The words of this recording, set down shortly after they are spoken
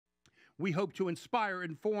We hope to inspire,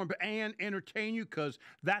 inform, and entertain you because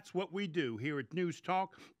that's what we do here at News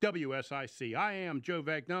Talk WSIC. I am Joe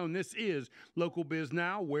Vagnone. This is Local Biz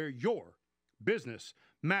Now, where your business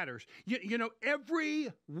matters. You know,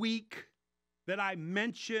 every week that I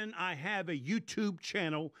mention I have a YouTube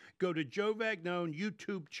channel, go to Joe Vagnone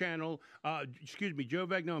YouTube channel, Joe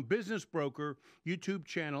Vagnone Business Broker YouTube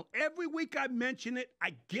channel. Every week I mention it,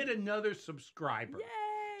 I get another subscriber. Yay!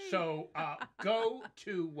 So go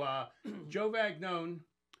to Joe Vagnone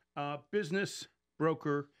Business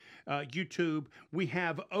Broker YouTube. We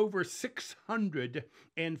have over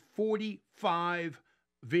 645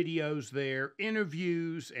 videos there,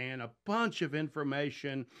 interviews, and a bunch of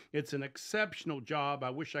information. It's an exceptional job. I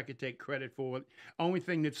wish I could take credit for it. Only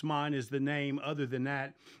thing that's mine is the name. Other than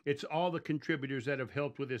that, it's all the contributors that have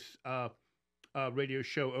helped with this radio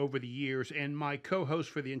show over the years, and my co-host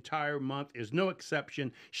for the entire month is no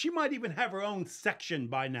exception. She might even have her own section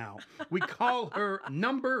by now. We call her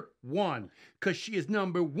number one because she is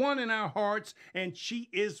number one in our hearts, and she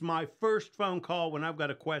is my first phone call when I've got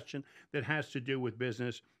a question that has to do with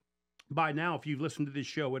business. By now, if you've listened to this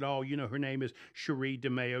show at all, you know her name is Sherre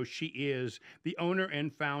DeMao. She is the owner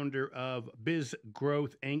and founder of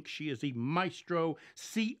BizGrowth Inc. She is the Maestro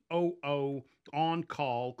COO on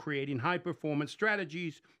call, creating high-performance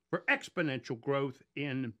strategies for exponential growth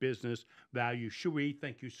in business value. Sherre,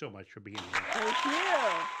 thank you so much for being here. Thank you.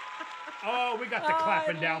 Oh, we got the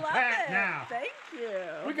clapping down pat now. Thank you.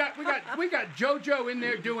 We got JoJo in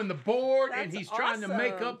there doing the board, and That's he's trying to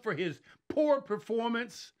make awesome. up for his poor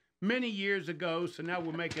performance many years ago. So now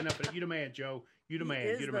we're making up for it. You the man, Joe. You the man. He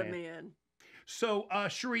is You the the man. man. So,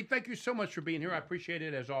 Sherre, thank you so much for being here. I appreciate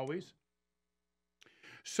it as always.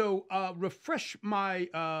 So, refresh my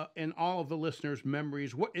and all of the listeners'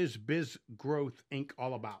 memories. What is BizGrowth Inc.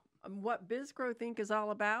 all about? What BizGrowth Inc. is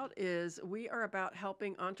all about is we are about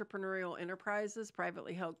helping entrepreneurial enterprises,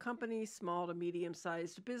 privately held companies, small to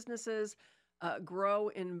medium-sized businesses grow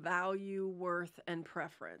in value, worth, and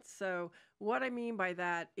preference. So what I mean by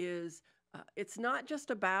that is it's not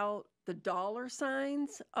just about the dollar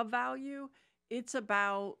signs of value. It's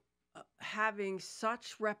about having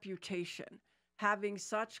such reputation, having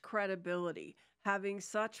such credibility, having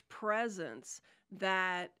such presence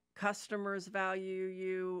that customers value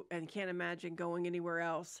you and can't imagine going anywhere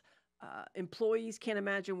else. Employees can't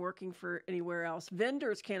imagine working for anywhere else.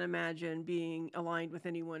 Vendors can't imagine being aligned with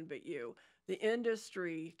anyone but you. The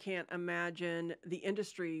industry can't imagine the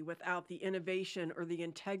industry without the innovation or the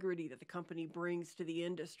integrity that the company brings to the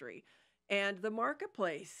industry. And the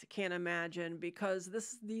marketplace can't imagine because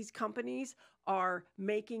these companies are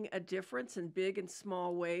making a difference in big and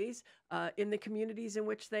small ways in the communities in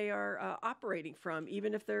which they are operating from,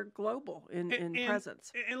 even if they're global in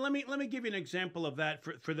presence. And let me give you an example of that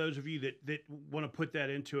for those of you that want to put that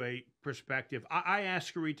into a perspective. I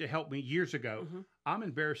asked Sherre to help me years ago. Mm-hmm. I'm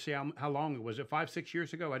embarrassed to say how long it was. It 5-6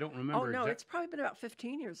 years ago? I don't remember. Oh, no, it's probably been about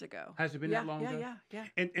 15 years ago. Has it been that long ago? Yeah.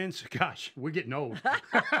 And so, gosh, we're getting old.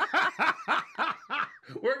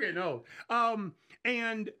 We're getting old.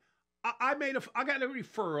 And I got a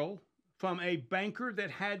referral from a banker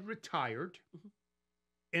that had retired, Mm-hmm.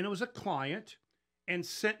 and it was a client, and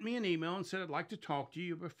sent me an email and said, I'd like to talk to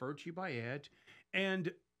you, referred to you by Ed.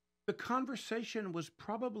 And the conversation was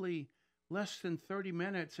probably less than 30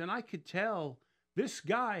 minutes, and I could tell this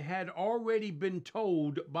guy had already been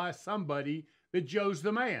told by somebody that Joe's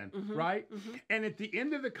the man, Mm-hmm. right? Mm-hmm. And at the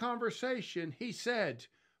end of the conversation, he said,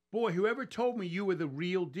 boy, whoever told me you were the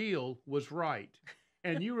real deal was right.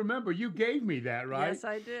 And you remember, you gave me that, right? Yes,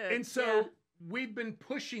 I did. And so Yeah. we've been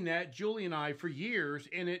pushing that, Julie and I, for years,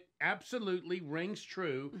 and it absolutely rings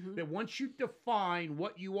true Mm-hmm. that once you define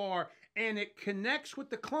what you are, and it connects with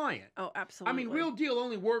the client. Oh, absolutely. I mean, real deal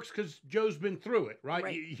only works because Joe's been through it, right?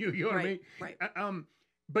 Right. You know what I mean? Right.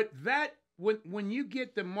 But that when you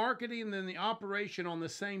get the marketing and the operation on the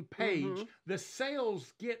same page, Mm-hmm. the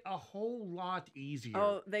sales get a whole lot easier.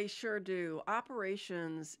 Oh, they sure do.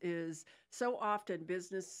 Operations is so often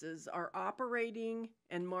businesses are operating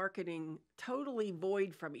and marketing totally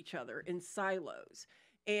void from each other in silos.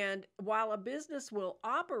 And while a business will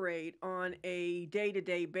operate on a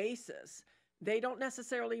day-to-day basis, they don't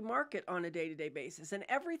necessarily market on a day-to-day basis, and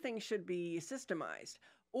everything should be systemized.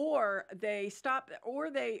 Or they stop, or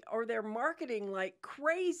they're marketing like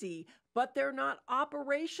crazy, but they're not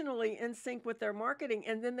operationally in sync with their marketing,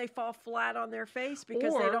 and then they fall flat on their face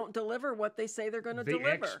because they Or don't deliver what they say they're going to the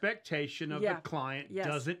deliver. expectation of Yeah. the client Yes.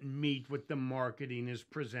 doesn't meet what the marketing is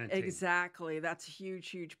presenting. Exactly. That's a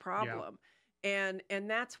huge problem. And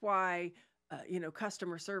that's why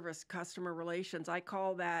customer service, customer relations, I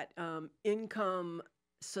call that income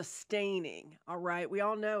sustaining. All right. We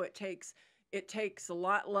all know it takes a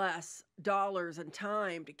lot less dollars and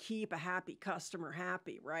time to keep a happy customer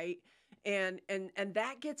happy, right? And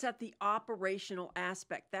that gets at the operational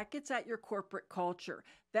aspect. That gets at your corporate culture.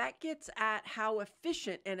 That gets at how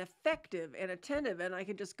efficient and effective and attentive, and I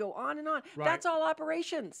can just go on and on. Right. That's all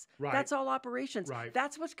operations. Right. That's all operations. Right.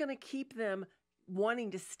 That's what's going to keep them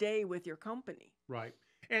wanting to stay with your company. Right.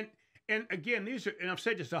 And again, these are, and I've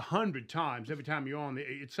said this 100 times every time you're on.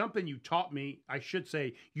 It's something you taught me. I should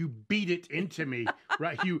say you beat it into me,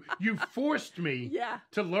 right? You forced me Yeah.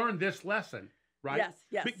 to learn this lesson, right? Yes,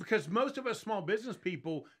 yes. Because most of us small business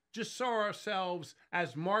people just saw ourselves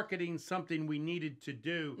as marketing something we needed to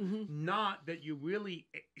do, not that you really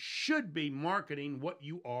should be marketing what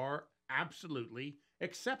you are absolutely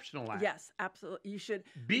exceptional at. Yes, absolutely. You should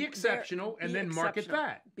Be exceptional and then market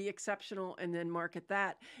that. Be exceptional and then market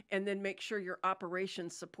that. And then make sure your operation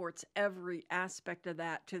supports every aspect of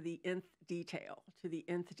that to the nth detail,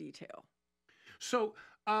 So,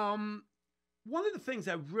 one of the things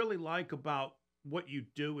I really like about what you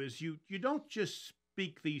do is you don't just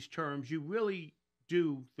speak these terms. You really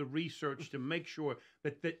do the research to make sure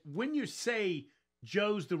that when you say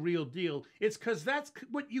Joe's the real deal, it's because that's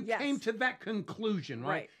what you came to that conclusion,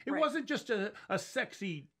 right? It wasn't just a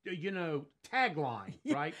sexy, tagline,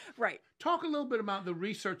 right? Right. Talk a little bit about the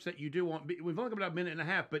research that you do on. We've only got about a minute and a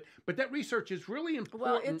half, but that research is really important.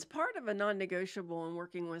 Well, it's part of a non-negotiable in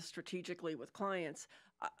working strategically with clients.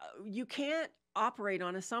 You can't operate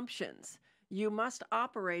on assumptions. You must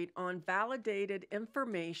operate on validated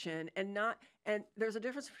information and there's a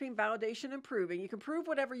difference between validation and proving. You can prove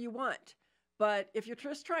whatever you want. But if you're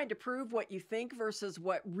just trying to prove what you think versus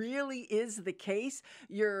what really is the case,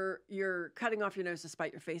 you're cutting off your nose to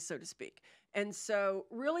spite your face, so to speak. And so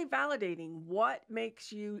really validating what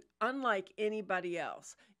makes you unlike anybody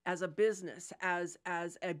else as a business, as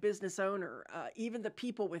a business owner, even the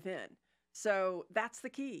people within. So that's the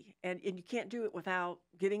key. And you can't do it without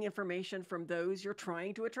getting information from those you're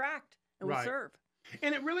trying to attract and will serve.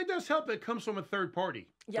 And it really does help that it comes from a third party.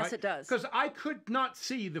 Yes, right? it does. Because I could not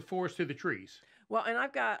see the forest through the trees. Well, and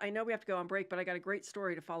I know we have to go on break, but I got a great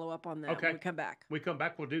story to follow up on that when we come back. We come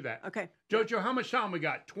back, we'll do that. Okay. Jojo, how much time we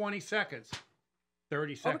got? 20 seconds.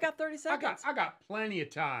 30 seconds. Oh, we got 30 seconds. I got plenty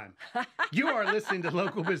of time. You are listening to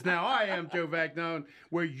Local Biz Now. I am Joe Vagnone,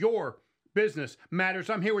 where your business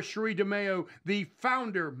matters. I'm here with Sherre DeMao, the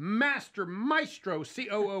founder, master, maestro,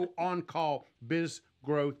 COO on call,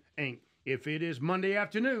 BizGrowth Inc. If it is Monday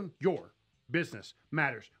afternoon, your business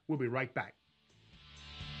matters. We'll be right back.